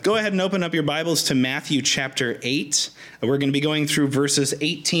Go ahead and open up your Bibles to Matthew chapter 8. We're going to be going through verses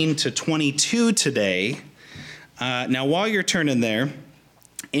 18 to 22 today. Now, while you're turning there,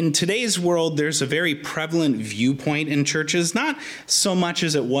 in today's world, there's a very prevalent viewpoint in churches, not so much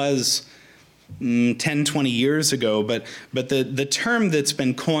as it was 10, 20 years ago, but the term that's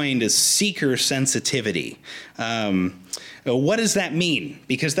been coined is seeker sensitivity. What does that mean?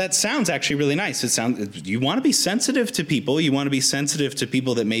 Because that sounds actually really nice. You want to be sensitive to people. You want to be sensitive to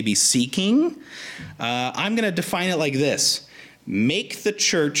people that may be seeking. I'm going to define it like this. Make the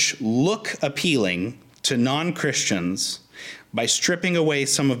church look appealing to non-Christians by stripping away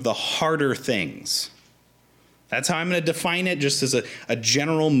some of the harder things. That's how I'm going to define it, just as a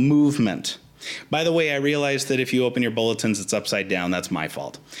general movement. By the way, I realize that if you open your bulletins, it's upside down. That's my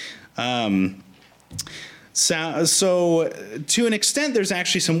fault. So to an extent, there's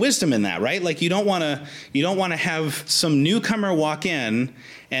actually some wisdom in that, right? Like you don't want to have some newcomer walk in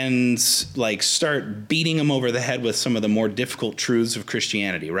and like start beating them over the head with some of the more difficult truths of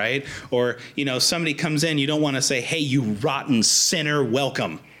Christianity, right? Or, somebody comes in, you don't want to say, "Hey, you rotten sinner,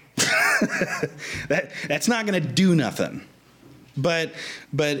 welcome." That's not going to do nothing. But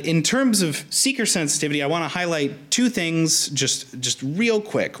in terms of seeker sensitivity, I want to highlight two things just real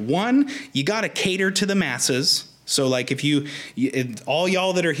quick. One, you got to cater to the masses. So like if you all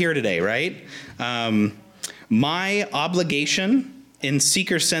y'all that are here today, right? My obligation in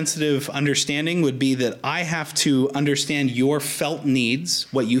seeker sensitive understanding would be that I have to understand your felt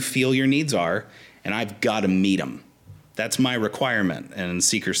needs, what you feel your needs are, and I've got to meet them. That's my requirement in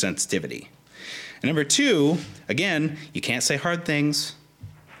seeker sensitivity. And number two, again, you can't say hard things.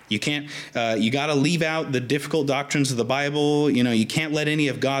 You can't. You got to leave out the difficult doctrines of the Bible. You can't let any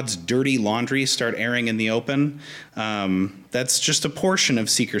of God's dirty laundry start airing in the open. That's just a portion of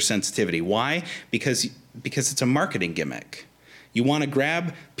seeker sensitivity. Why? Because it's a marketing gimmick. You want to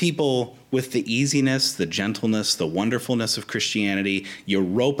grab people with the easiness, the gentleness, the wonderfulness of Christianity. You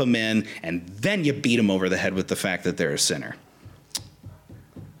rope them in, and then you beat them over the head with the fact that they're a sinner.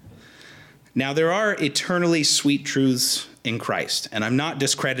 Now, there are eternally sweet truths in Christ, and I'm not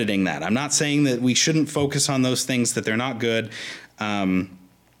discrediting that. I'm not saying that we shouldn't focus on those things, that they're not good.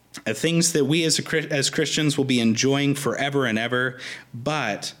 Things that we as Christians will be enjoying forever and ever,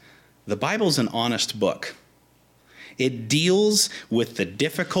 but the Bible's an honest book. It deals with the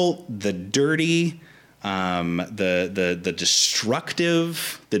difficult, the dirty, the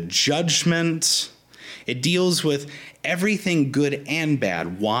destructive, the judgment. It deals with everything good and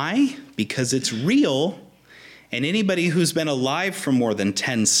bad. Why? Because it's real, and anybody who's been alive for more than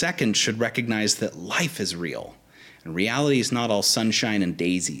 10 seconds should recognize that life is real, and reality is not all sunshine and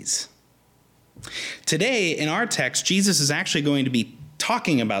daisies. Today, in our text, Jesus is actually going to be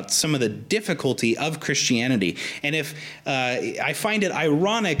talking about some of the difficulty of Christianity. And if I find it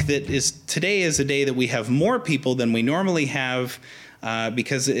ironic that today is a day that we have more people than we normally have,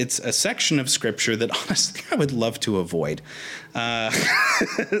 because it's a section of Scripture that honestly I would love to avoid.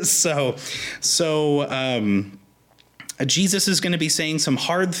 So Jesus is going to be saying some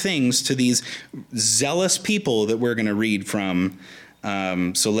hard things to these zealous people that we're going to read from.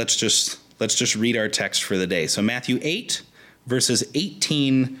 So let's just read our text for the day. So Matthew 8, verses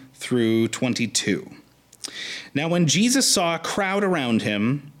 18 through 22. Now when Jesus saw a crowd around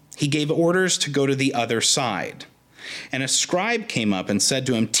him, he gave orders to go to the other side. And a scribe came up and said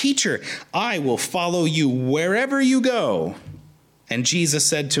to him, "Teacher, I will follow you wherever you go." And Jesus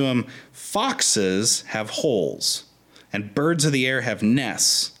said to him, "Foxes have holes, and birds of the air have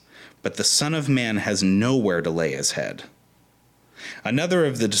nests, but the Son of Man has nowhere to lay his head." Another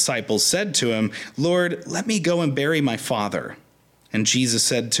of the disciples said to him, "Lord, let me go and bury my father." And Jesus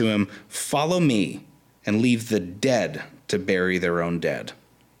said to him, "Follow me, and leave the dead to bury their own dead."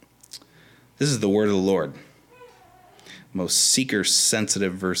 This is the word of the Lord. Most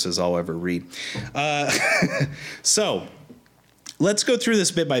seeker-sensitive verses I'll ever read. So let's go through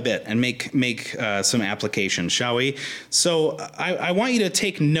this bit by bit and make some applications, shall we? So I want you to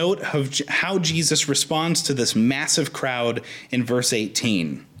take note of how Jesus responds to this massive crowd in verse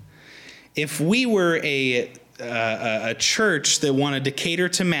 18. If we were a church that wanted to cater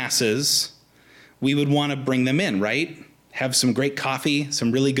to masses, we would want to bring them in, right? Have some great coffee,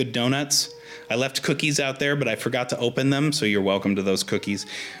 some really good donuts. I left cookies out there, but I forgot to open them, so you're welcome to those cookies.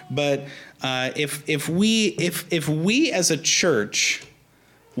 But if we as a church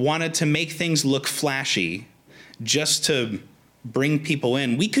wanted to make things look flashy just to bring people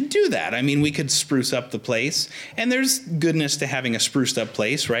in, we could do that. I mean, we could spruce up the place, and there's goodness to having a spruced up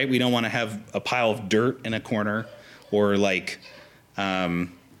place, right? We don't want to have a pile of dirt in a corner, or like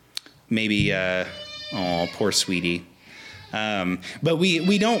maybe, oh, poor sweetie. But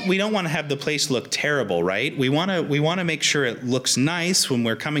we don't want to have the place look terrible, right? We want to make sure it looks nice when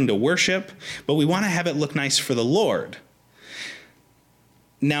we're coming to worship, but we want to have it look nice for the Lord.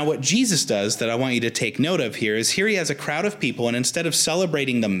 Now, what Jesus does that I want you to take note of here is here he has a crowd of people, and instead of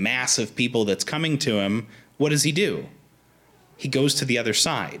celebrating the mass of people that's coming to him, what does he do? He goes to the other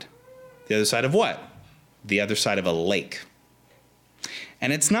side. The other side of what? The other side of a lake.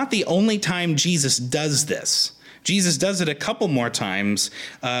 And it's not the only time Jesus does this. Jesus does it a couple more times.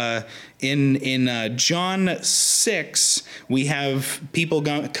 In John 6, we have people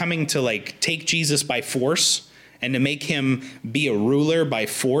coming to take Jesus by force and to make him be a ruler by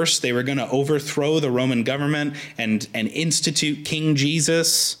force. They were going to overthrow the Roman government and institute King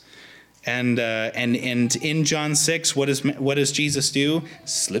Jesus. And in John 6, what does Jesus do?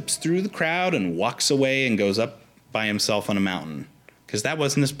 Slips through the crowd and walks away and goes up by himself on a mountain, because that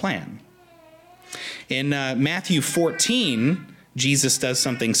wasn't his plan. In Matthew 14, Jesus does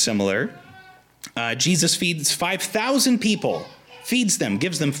something similar. Jesus feeds 5,000 people, feeds them,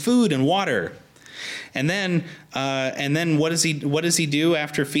 gives them food and water. And then what does he do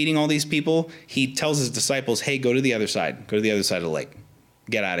after feeding all these people? He tells his disciples, hey, go to the other side. Go to the other side of the lake.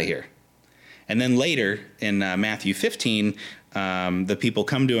 Get out of here. And then later in Matthew 15, the people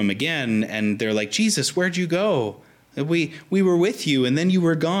come to him again and they're like, Jesus, where'd you go? We were with you and then you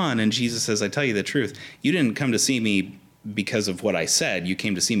were gone. And Jesus says, I tell you the truth. You didn't come to see me because of what I said. You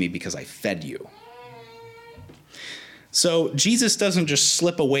came to see me because I fed you. So Jesus doesn't just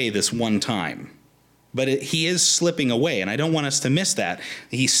slip away this one time, but he is slipping away. And I don't want us to miss that.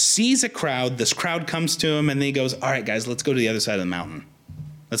 He sees a crowd. This crowd comes to him and then he goes, all right, guys, let's go to the other side of the mountain.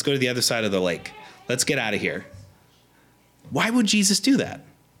 Let's go to the other side of the lake. Let's get out of here. Why would Jesus do that?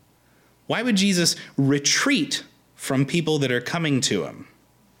 Why would Jesus retreat from people that are coming to him?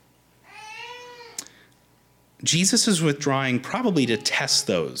 Jesus is withdrawing probably to test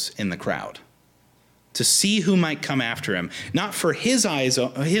those in the crowd, to see who might come after him, not for his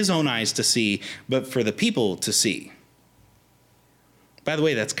own eyes to see, but for the people to see. By the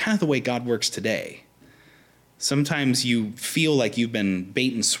way, that's kind of the way God works today. Sometimes you feel like you've been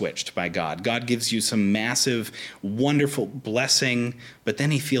bait and switched by God. God gives you some massive, wonderful blessing, but then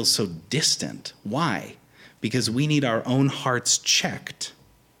he feels so distant. Why? Because we need our own hearts checked.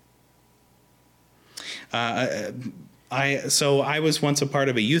 So I was once a part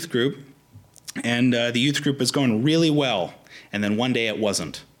of a youth group, and the youth group was going really well, and then one day it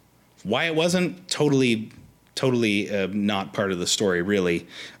wasn't. Why it wasn't? Totally not part of the story, really.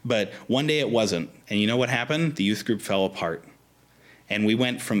 But one day it wasn't. And you know what happened? The youth group fell apart. And we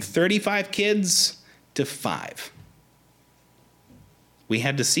went from 35 kids to 5. We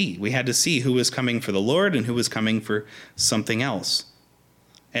had to see who was coming for the Lord and who was coming for something else.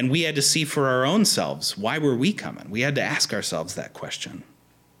 And we had to see for our own selves, why were we coming? We had to ask ourselves that question.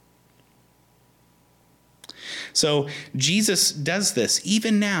 So Jesus does this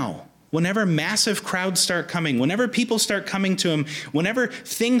even now. Whenever massive crowds start coming, whenever people start coming to him, whenever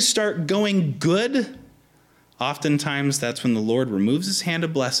things start going good, oftentimes that's when the Lord removes his hand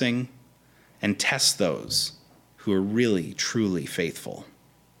of blessing and tests those who are really, truly faithful.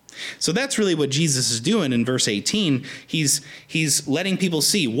 So that's really what Jesus is doing in verse 18. He's letting people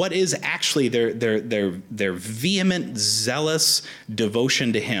see what is actually their vehement, zealous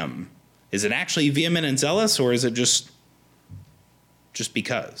devotion to him. Is it actually vehement and zealous, or is it just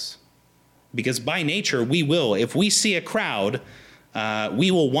because? Because by nature, we will. If we see a crowd,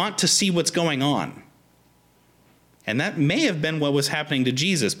 we will want to see what's going on. And that may have been what was happening to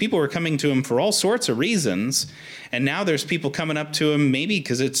Jesus. People were coming to him for all sorts of reasons. And now there's people coming up to him maybe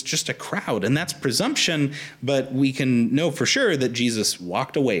because it's just a crowd. And that's presumption, but we can know for sure that Jesus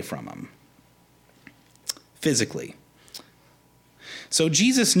walked away from them physically. So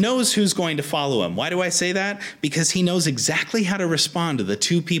Jesus knows who's going to follow him. Why do I say that? Because he knows exactly how to respond to the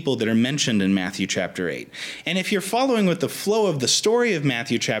two people that are mentioned in Matthew chapter 8. And if you're following with the flow of the story of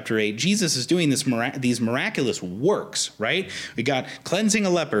Matthew chapter 8, Jesus is doing these miraculous works, right? We got cleansing a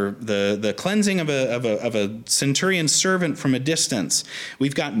leper, the cleansing of a centurion servant from a distance.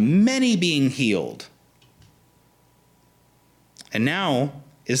 We've got many being healed. And now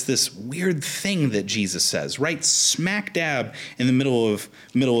is this weird thing that Jesus says, right smack dab in the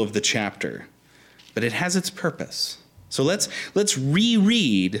middle of the chapter. But it has its purpose. So let's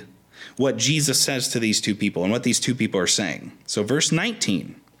reread what Jesus says to these two people and what these two people are saying. So verse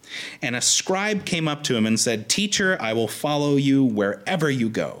 19, and a scribe came up to him and said, "Teacher, I will follow you wherever you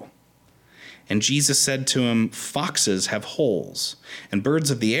go." And Jesus said to him, "Foxes have holes, and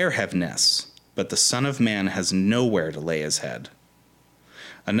birds of the air have nests, but the Son of Man has nowhere to lay his head."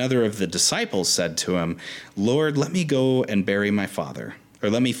 Another of the disciples said to him, Lord, let me go and bury my father, or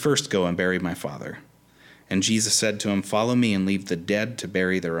let me first go and bury my father. And Jesus said to him, follow me and leave the dead to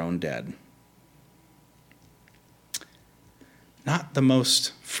bury their own dead. Not the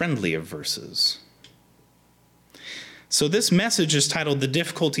most friendly of verses. So this message is titled The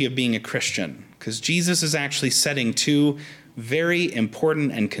Difficulty of Being a Christian, because Jesus is actually setting two very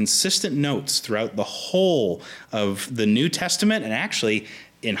important and consistent notes throughout the whole of the New Testament, and actually,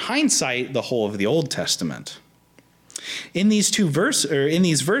 in hindsight, the whole of the Old Testament. In these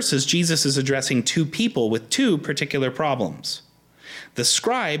verses, Jesus is addressing two people with two particular problems. The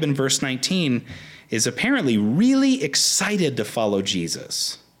scribe in verse 19 is apparently really excited to follow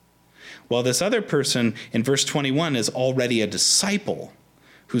Jesus, while this other person in verse 21 is already a disciple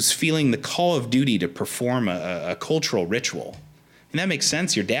who's feeling the call of duty to perform a cultural ritual. And that makes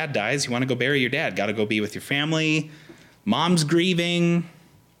sense. Your dad dies. You want to go bury your dad. Got to go be with your family. Mom's grieving.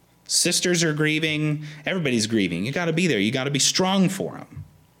 Sisters are grieving. Everybody's grieving. You got to be there. You got to be strong for him.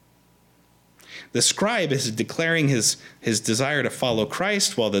 The scribe is declaring his desire to follow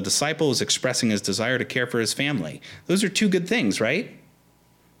Christ, while the disciple is expressing his desire to care for his family. Those are two good things, right?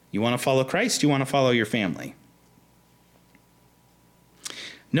 You want to follow Christ, you want to follow your family.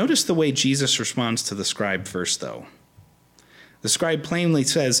 Notice the way Jesus responds to the scribe first, though. The scribe plainly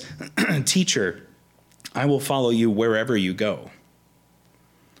says, Teacher, I will follow you wherever you go.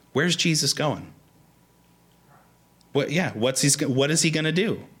 Where's Jesus going? What is he going to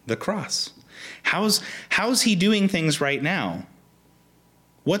do? The cross. How's he doing things right now?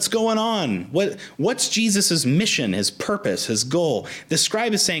 What's going on? What's Jesus' mission, his purpose, his goal? The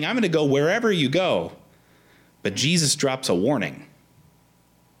scribe is saying, I'm going to go wherever you go. But Jesus drops a warning.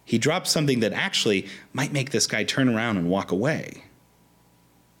 He drops something that actually might make this guy turn around and walk away.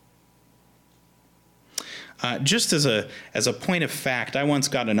 Just as a point of fact, I once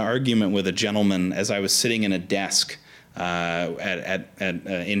got in an argument with a gentleman as I was sitting in a desk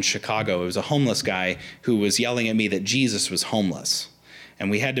in Chicago. It was a homeless guy who was yelling at me that Jesus was homeless. And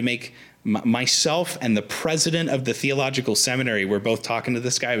we had to make, myself and the president of the theological seminary were both talking to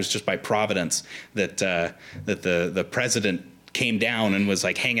this guy. It was just by providence that the president came down and was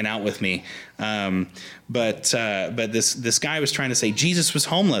like hanging out with me. But this guy was trying to say Jesus was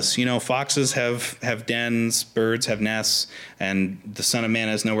homeless. You know, foxes have dens, birds have nests, and the Son of Man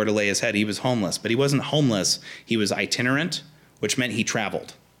has nowhere to lay his head. He was homeless, but he wasn't homeless. He was itinerant, which meant he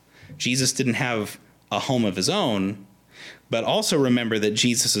traveled. Jesus didn't have a home of his own, but also remember that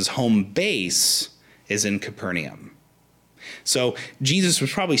Jesus' home base is in Capernaum. So Jesus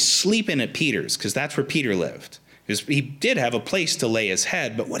was probably sleeping at Peter's, because that's where Peter lived. Because he did have a place to lay his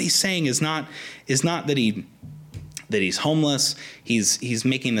head, but what he's saying is not that he's homeless. He's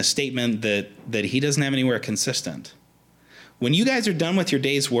making the statement that he doesn't have anywhere consistent. When you guys are done with your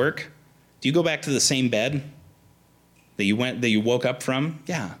day's work, do you go back to the same bed that you woke up from?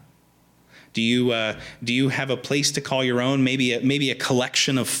 Yeah. Do you have a place to call your own? Maybe a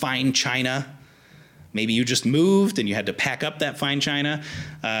collection of fine china. Maybe you just moved and you had to pack up that fine china.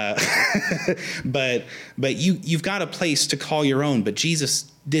 But you've got a place to call your own, but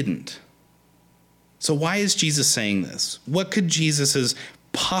Jesus didn't. So why is Jesus saying this? What could Jesus'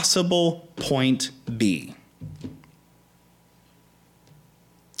 possible point be?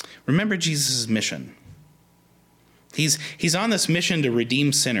 Remember Jesus' mission. He's on this mission to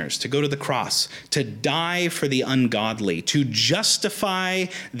redeem sinners, to go to the cross, to die for the ungodly, to justify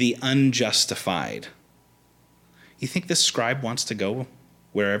the unjustified. You think this scribe wants to go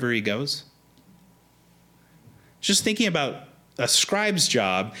wherever he goes? Just thinking about a scribe's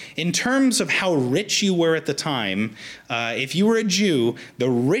job, in terms of how rich you were at the time, if you were a Jew, the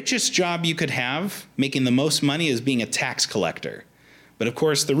richest job you could have, making the most money, is being a tax collector. But of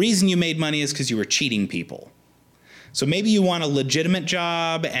course, the reason you made money is because you were cheating people. So maybe you want a legitimate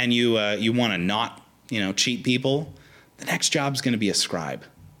job and you want to not, cheat people. The next job is going to be a scribe.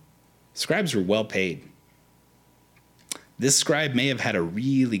 Scribes were well paid. This scribe may have had a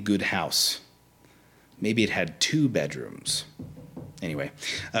really good house. Maybe it had 2 bedrooms. Anyway,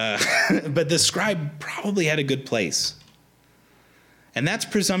 but the scribe probably had a good place. And that's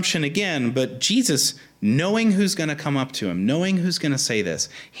presumption again, but Jesus, knowing who's going to come up to him, knowing who's going to say this,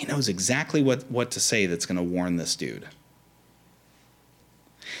 he knows exactly what to say that's going to warn this dude.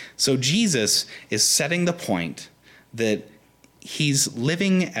 So Jesus is setting the point that he's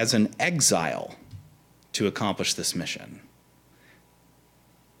living as an exile to accomplish this mission.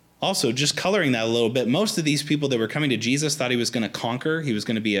 Also, just coloring that a little bit, most of these people that were coming to Jesus thought he was going to conquer. He was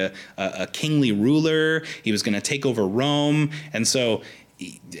going to be a kingly ruler. He was going to take over Rome. And so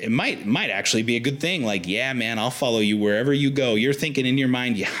it might actually be a good thing. Like, yeah, man, I'll follow you wherever you go. You're thinking in your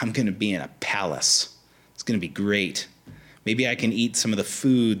mind, yeah, I'm going to be in a palace. It's going to be great. Maybe I can eat some of the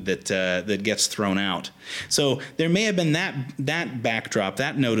food that gets thrown out. So there may have been that backdrop,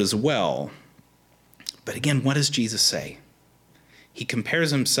 that note as well. But again, what does Jesus say? He compares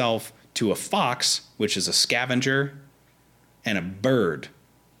himself to a fox, which is a scavenger, and a bird,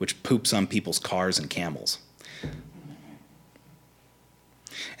 which poops on people's cars and camels.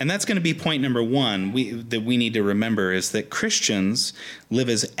 And that's going to be point number one that we need to remember, is that Christians live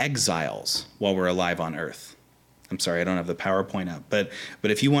as exiles while we're alive on earth. I'm sorry, I don't have the PowerPoint up. But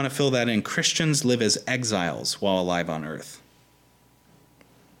if you want to fill that in, Christians live as exiles while alive on earth.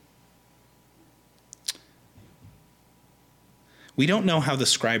 We don't know how the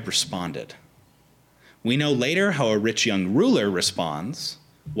scribe responded. We know later how a rich young ruler responds,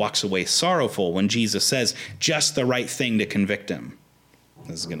 walks away sorrowful when Jesus says just the right thing to convict him.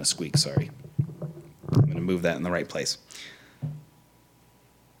 This is going to squeak, sorry. I'm going to move that in the right place.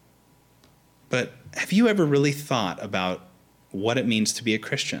 But have you ever really thought about what it means to be a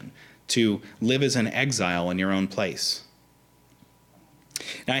Christian, to live as an exile in your own place?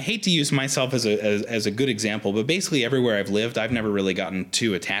 Now, I hate to use myself as a good example, but basically everywhere I've lived, I've never really gotten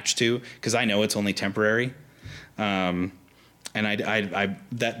too attached to, because I know it's only temporary. And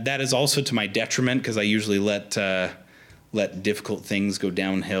that is also to my detriment, because I usually let difficult things go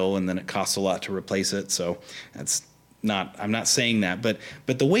downhill, and then it costs a lot to replace it. So I'm not saying that, but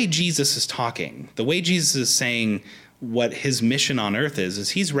the way Jesus is talking, the way Jesus is saying what his mission on earth is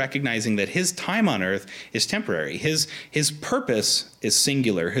he's recognizing that his time on earth is temporary. His purpose is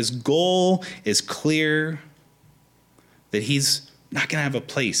singular. His goal is clear, that he's not going to have a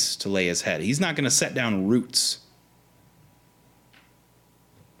place to lay his head. He's not going to set down roots.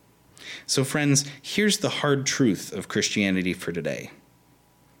 So friends, here's the hard truth of Christianity for today.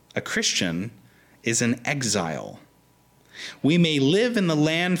 A Christian is an exile. We may live in the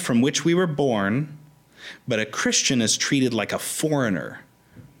land from which we were born, but a Christian is treated like a foreigner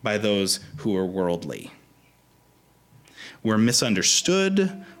by those who are worldly. We're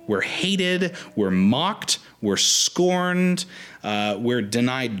misunderstood, we're hated, we're mocked, we're scorned, we're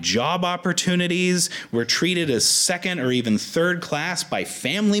denied job opportunities, we're treated as second or even third class by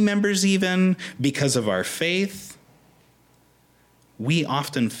family members even because of our faith. We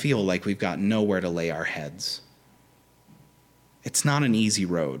often feel like we've got nowhere to lay our heads. It's not an easy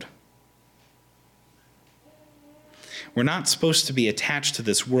road. We're not supposed to be attached to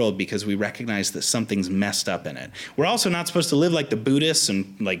this world because we recognize that something's messed up in it. We're also not supposed to live like the Buddhists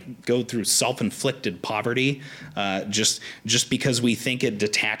and go through self-inflicted poverty just because we think it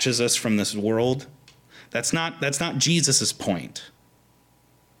detaches us from this world. That's not Jesus's point.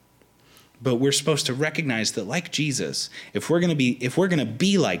 But we're supposed to recognize that, like Jesus, if we're going to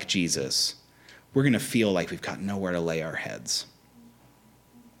be like Jesus, we're going to feel like we've got nowhere to lay our heads.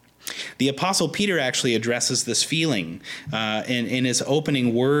 The Apostle Peter actually addresses this feeling in his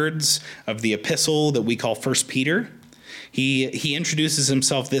opening words of the epistle that we call 1 Peter. He introduces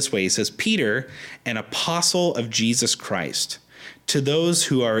himself this way. He says, Peter, an apostle of Jesus Christ, to those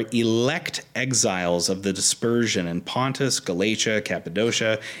who are elect exiles of the dispersion in Pontus, Galatia,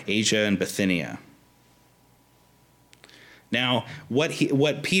 Cappadocia, Asia, and Bithynia. Now, what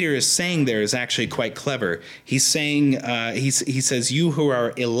Peter is saying there is actually quite clever. He's saying, he says, you who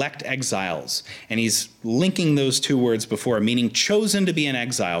are elect exiles, and he's linking those two words before, meaning chosen to be an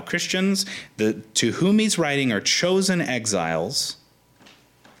exile. Christians, to whom he's writing, are chosen exiles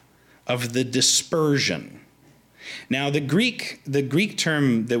of the dispersion. Now, the Greek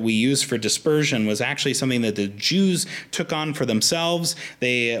term that we use for dispersion was actually something that the Jews took on for themselves.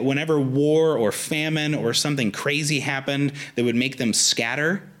 Whenever war or famine or something crazy happened that would make them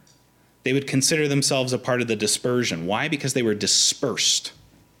scatter, they would consider themselves a part of the dispersion. Why? Because they were dispersed.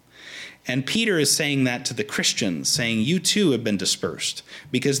 And Peter is saying that to the Christians, saying, you too have been dispersed,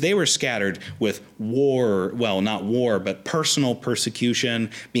 because they were scattered with war, well, not war, but personal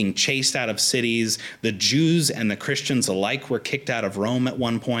persecution, being chased out of cities. The Jews and the Christians alike were kicked out of Rome at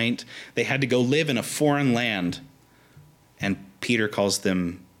one point. They had to go live in a foreign land. And Peter calls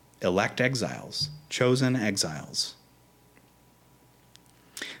them elect exiles, chosen exiles.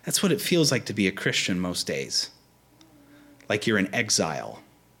 That's what it feels like to be a Christian most days. Like you're in exile.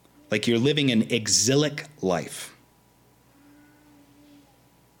 Like you're living an exilic life.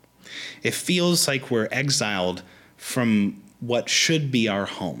 It feels like we're exiled from what should be our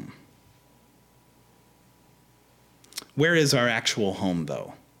home. Where is our actual home,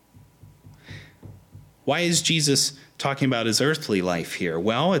 though? Why is Jesus talking about his earthly life here?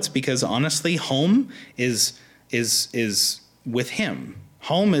 Well, it's because honestly, home is with him.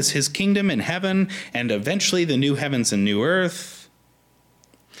 Home is his kingdom in heaven and eventually the new heavens and new earth.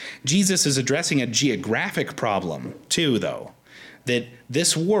 Jesus is addressing a geographic problem too, though. That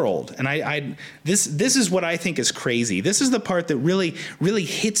this world, and this is what I think is crazy. This is the part that really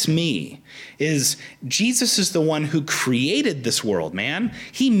hits me, is Jesus is the one who created this world, man.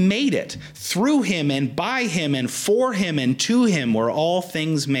 He made it. Through him and by him and for him and to him were all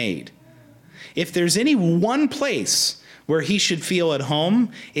things made. If there's any one place where he should feel at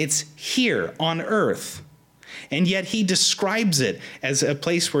home, it's here on earth. And yet he describes it as a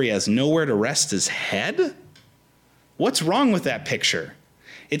place where he has nowhere to rest his head? What's wrong with that picture?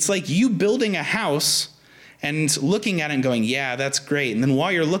 It's like you building a house and looking at it and going, yeah, that's great. And then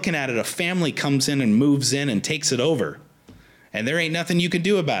while you're looking at it, a family comes in and moves in and takes it over. And there ain't nothing you can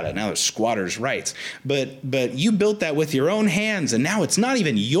do about it. Now there's squatters' rights. But you built that with your own hands, and now it's not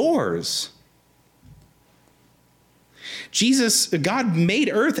even yours. God made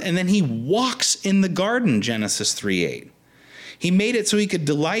earth, and then he walks in the garden, Genesis 3:8. He made it so he could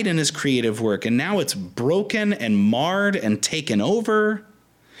delight in his creative work, and now it's broken and marred and taken over.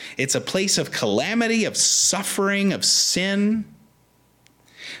 It's a place of calamity, of suffering, of sin.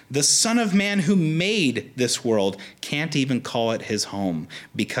 The Son of Man who made this world can't even call it his home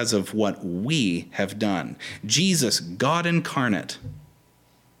because of what we have done. Jesus, God incarnate,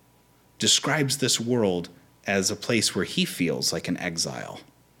 describes this world as a place where he feels like an exile.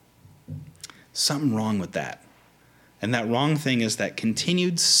 Something wrong with that. And that wrong thing is that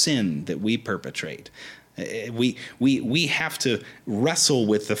continued sin that we perpetrate. We have to wrestle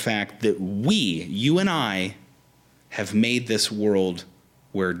with the fact that you and I, have made this world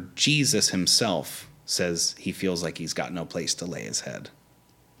where Jesus himself says he feels like he's got no place to lay his head.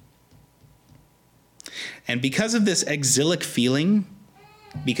 And because of this exilic feeling,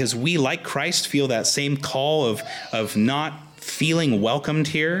 because we, like Christ, feel that same call of not feeling welcomed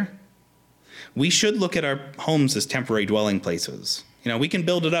here, we should look at our homes as temporary dwelling places. We can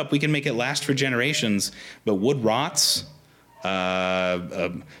build it up. We can make it last for generations. But wood rots,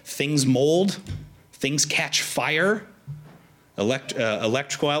 things mold, things catch fire,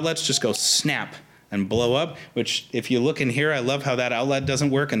 electrical outlets just go snap and blow up, which if you look in here, I love how that outlet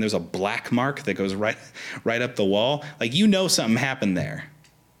doesn't work and there's a black mark that goes right up the wall. Like, something happened there.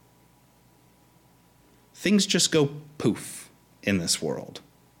 Things just go poof in this world.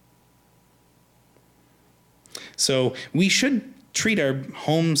 So we should treat our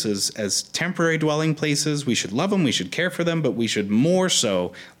homes as temporary dwelling places. We should love them, we should care for them, but we should more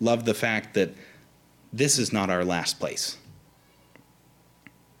so love the fact that this is not our last place.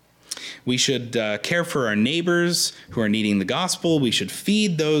 We should care for our neighbors who are needing the gospel. We should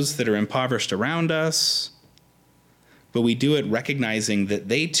feed those that are impoverished around us. But we do it recognizing that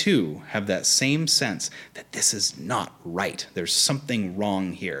they too have that same sense that this is not right. There's something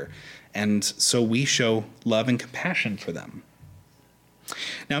wrong here. And so we show love and compassion for them.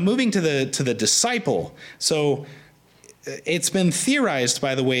 Now, moving to the disciple. So it's been theorized,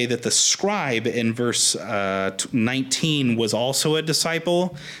 by the way, that the scribe in verse 19 was also a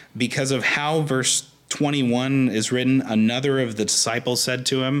disciple because of how verse 21 is written. Another of the disciples said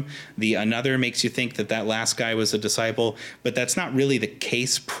to him. The another makes you think that last guy was a disciple, but that's not really the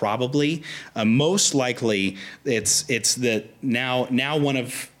case, probably. Most likely, it's that now one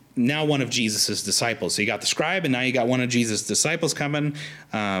of Jesus' disciples. So you got the scribe, and now you got one of Jesus' disciples coming.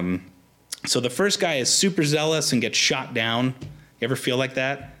 So the first guy is super zealous and gets shot down. You ever feel like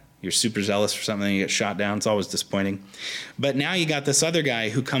that? You're super zealous for something and you get shot down. It's always disappointing. But now you got this other guy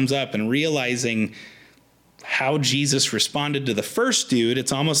who comes up and realizing how Jesus responded to the first dude.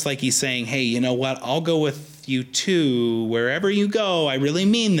 It's almost like he's saying, hey, you know what? I'll go with you too. Wherever you go, I really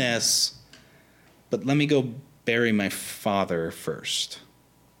mean this. But let me go bury my father first.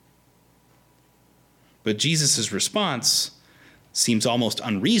 But Jesus' response seems almost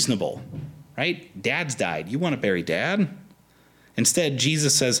unreasonable, right? Dad's died. You want to bury dad? Instead,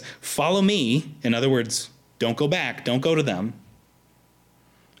 Jesus says, follow me. In other words, don't go back. Don't go to them.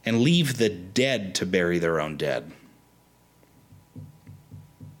 And leave the dead to bury their own dead.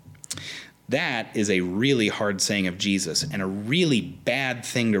 That is a really hard saying of Jesus and a really bad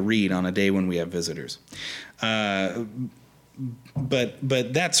thing to read on a day when we have visitors. But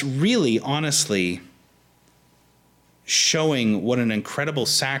that's really, honestly, showing what an incredible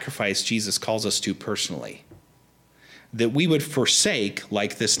sacrifice Jesus calls us to personally. That we would forsake,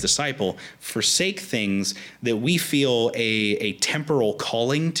 like this disciple, forsake things that we feel a temporal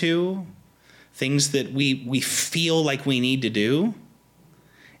calling to, things that we feel like we need to do,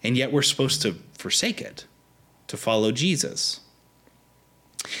 and yet we're supposed to forsake it to follow Jesus.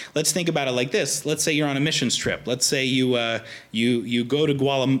 Let's think about it like this. Let's say you're on a missions trip. Let's say you go to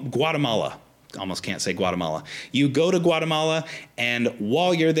Guatemala. Almost can't say Guatemala. You go to Guatemala, and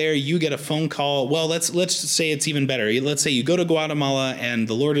while you're there, you get a phone call. Well, let's say it's even better. Let's say you go to Guatemala, and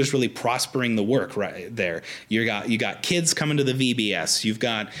the Lord is really prospering the work right there. You got kids coming to the VBS. You've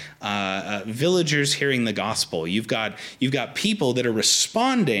got villagers hearing the gospel. You've got people that are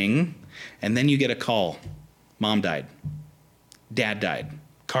responding, and then you get a call. Mom died. Dad died.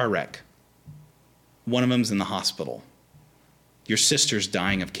 Car wreck. One of them's in the hospital. Your sister's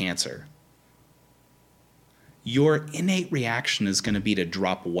dying of cancer. Your innate reaction is going to be to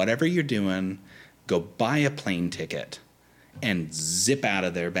drop whatever you're doing, go buy a plane ticket, and zip out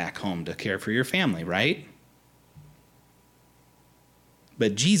of there back home to care for your family, right?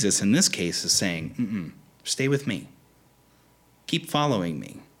 But Jesus, in this case, is saying, stay with me. Keep following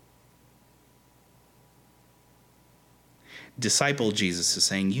me. Disciple Jesus is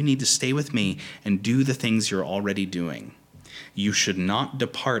saying, you need to stay with me and do the things you're already doing. You should not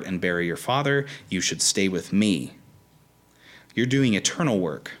depart and bury your father. You should stay with me. You're doing eternal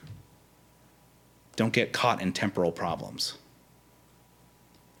work. Don't get caught in temporal problems.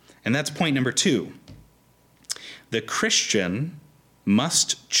 And that's point number 2. The Christian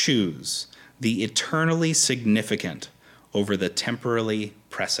must choose the eternally significant over the temporally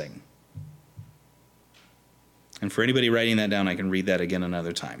pressing. And for anybody writing that down, I can read that again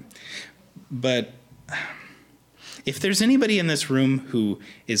another time. But if there's anybody in this room who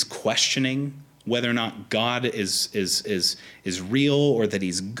is questioning whether or not God is real or that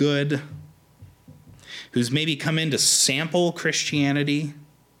he's good, who's maybe come in to sample Christianity,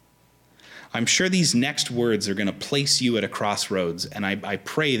 I'm sure these next words are going to place you at a crossroads, and I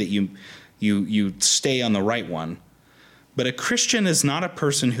pray that you stay on the right one. But a Christian is not a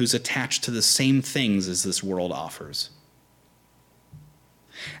person who's attached to the same things as this world offers.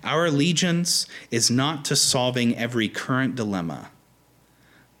 Our allegiance is not to solving every current dilemma,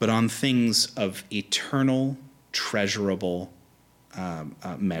 but on things of eternal, treasurable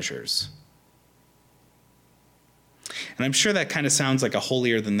measures. And I'm sure that kind of sounds like a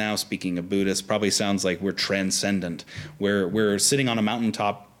holier than thou, speaking of Buddhists. Probably sounds like we're transcendent. We're sitting on a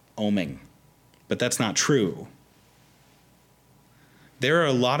mountaintop oming. But that's not true. There are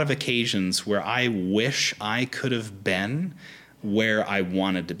a lot of occasions where I wish I could have been where I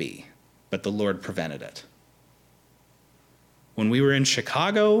wanted to be, but the Lord prevented it. When we were in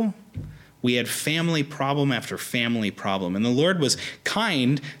Chicago, we had family problem after family problem, and the Lord was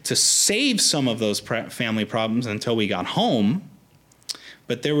kind to save some of those family problems until we got home,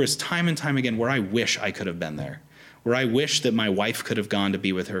 but there was time and time again where I wish I could have been there, where I wish that my wife could have gone to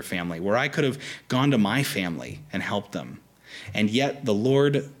be with her family, where I could have gone to my family and helped them. And yet the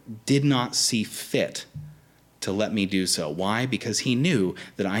Lord did not see fit to let me do so. Why? Because he knew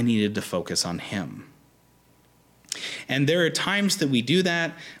that I needed to focus on him. And there are times that we do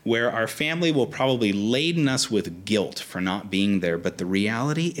that where our family will probably laden us with guilt for not being there. But the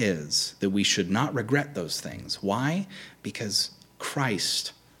reality is that we should not regret those things. Why? Because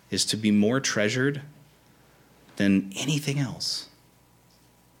Christ is to be more treasured than anything else.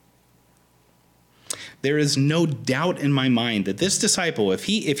 There is no doubt in my mind that this disciple, if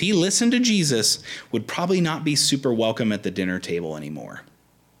he listened to Jesus, would probably not be super welcome at the dinner table anymore.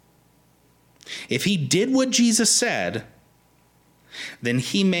 If he did what Jesus said, then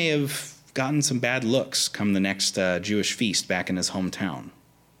he may have gotten some bad looks come the next Jewish feast back in his hometown.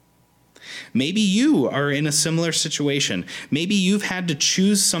 Maybe you are in a similar situation. Maybe you've had to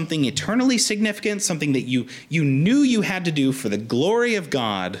choose something eternally significant, something that you knew you had to do for the glory of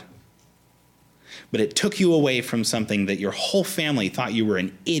God, but it took you away from something that your whole family thought you were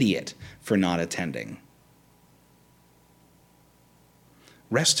an idiot for not attending.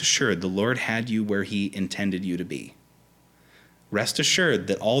 Rest assured, the Lord had you where he intended you to be. Rest assured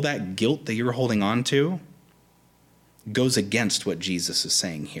that all that guilt that you're holding on to goes against what Jesus is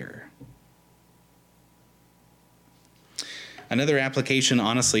saying here. Another application,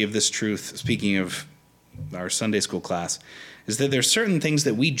 honestly, of this truth, speaking of our Sunday school class, is that there's certain things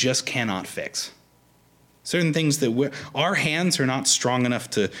that we just cannot fix. Certain things that our hands are not strong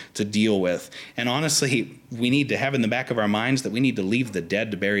enough to deal with. And honestly, we need to have in the back of our minds that we need to leave the dead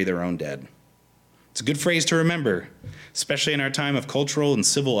to bury their own dead. It's a good phrase to remember, especially in our time of cultural and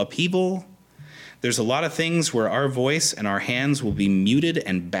civil upheaval. There's a lot of things where our voice and our hands will be muted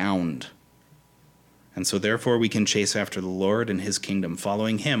and bound. And so therefore we can chase after the Lord and his kingdom,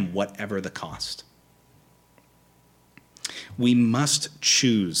 following him whatever the cost. We must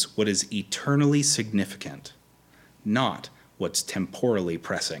choose what is eternally significant, not what's temporally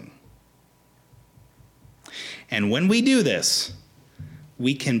pressing. And when we do this,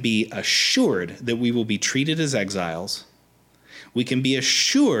 we can be assured that we will be treated as exiles. We can be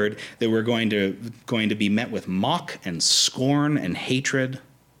assured that we're going to be met with mock and scorn and hatred.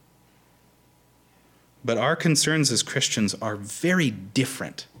 But our concerns as Christians are very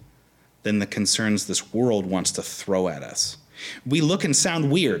different than the concerns this world wants to throw at us. We look and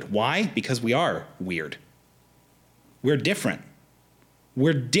sound weird. Why? Because we are weird. We're different.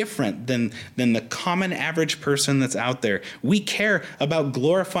 We're different than the common average person that's out there. We care about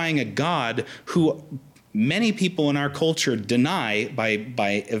glorifying a God who many people in our culture deny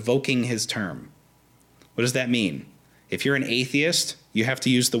by evoking his term. What does that mean? If you're an atheist, you have to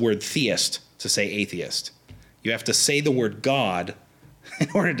use the word theist to say atheist. You have to say the word God in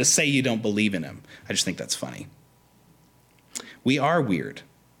order to say you don't believe in him. I just think that's funny. We are weird.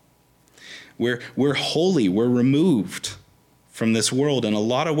 We're holy. We're removed from this world in a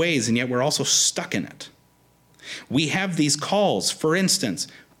lot of ways, and yet we're also stuck in it. We have these calls. For instance,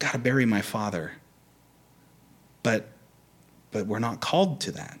 got to bury my father. But we're not called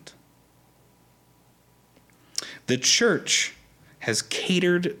to that. The church has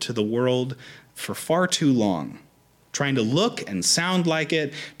catered to the world for far too long, trying to look and sound like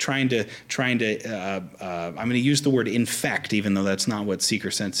it, trying to I'm going to use the word infect, even though that's not what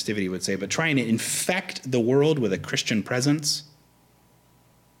seeker sensitivity would say, but trying to infect the world with a Christian presence.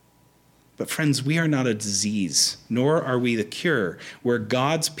 But friends, we are not a disease, nor are we the cure. We're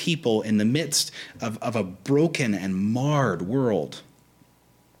God's people in the midst of a broken and marred world.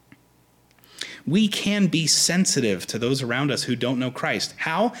 We can be sensitive to those around us who don't know Christ.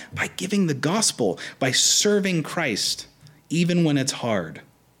 How? By giving the gospel, by serving Christ, even when it's hard.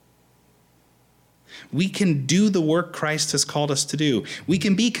 We can do the work Christ has called us to do. We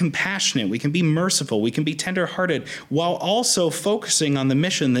can be compassionate. We can be merciful. We can be tenderhearted while also focusing on the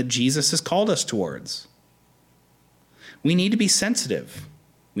mission that Jesus has called us towards. We need to be sensitive.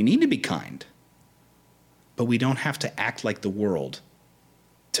 We need to be kind. But we don't have to act like the world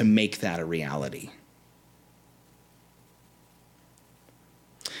to make that a reality.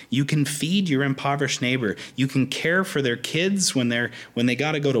 You can feed your impoverished neighbor. You can care for their kids when they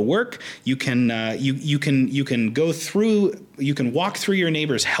got to go to work. You can walk through your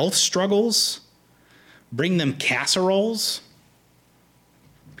neighbor's health struggles, bring them casseroles.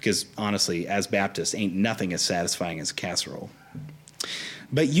 Because honestly, as Baptists, ain't nothing as satisfying as a casserole.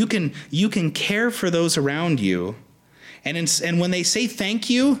 But you can care for those around you. And when they say thank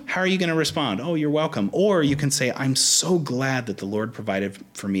you, how are you going to respond? Oh, you're welcome. Or you can say, I'm so glad that the Lord provided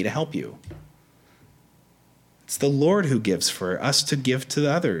for me to help you. It's the Lord who gives for us to give to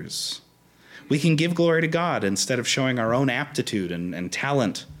others. We can give glory to God instead of showing our own aptitude and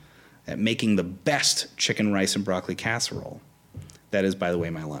talent at making the best chicken, rice, and broccoli casserole. That is, by the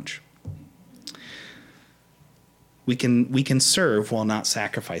way, my lunch. We can serve while not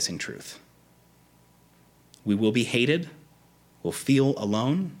sacrificing truth. We will be hated, we'll feel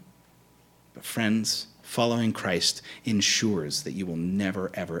alone, but friends, following Christ ensures that you will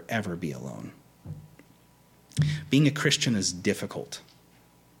never, ever, ever be alone. Being a Christian is difficult.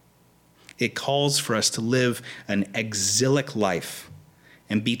 It calls for us to live an exilic life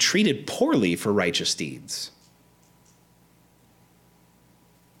and be treated poorly for righteous deeds.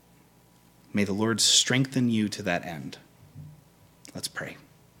 May the Lord strengthen you to that end. Let's pray.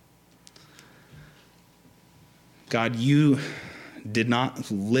 God, you did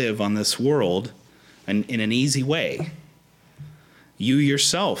not live on this world in an easy way. You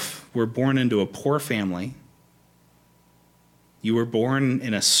yourself were born into a poor family. You were born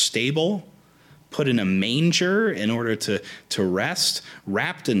in a stable, put in a manger in order to rest,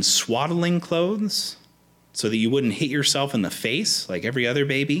 wrapped in swaddling clothes so that you wouldn't hit yourself in the face like every other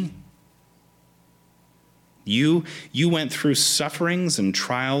baby. You went through sufferings and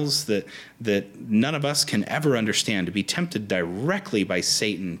trials that none of us can ever understand, to be tempted directly by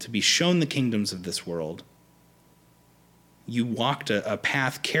Satan, to be shown the kingdoms of this world. You walked a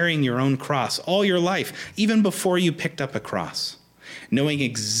path carrying your own cross all your life, even before you picked up a cross, knowing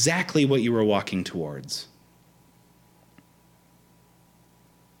exactly what you were walking towards.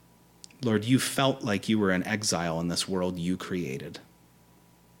 Lord, you felt like you were an exile in this world you created.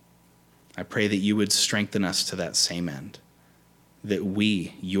 I pray that you would strengthen us to that same end, that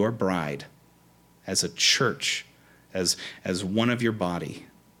we, your bride, as a church, as one of your body,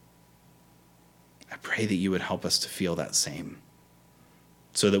 I pray that you would help us to feel that same,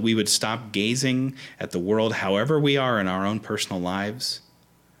 so that we would stop gazing at the world however we are in our own personal lives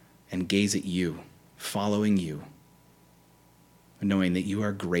and gaze at you, following you, knowing that you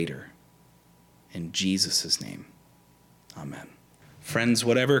are greater. In Jesus' name, amen. Friends,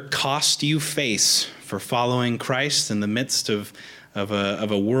 whatever cost you face for following Christ in the midst of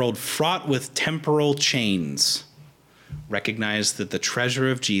a world fraught with temporal chains, recognize that the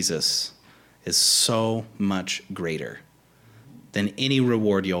treasure of Jesus is so much greater than any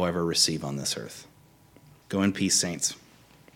reward you'll ever receive on this earth. Go in peace, saints.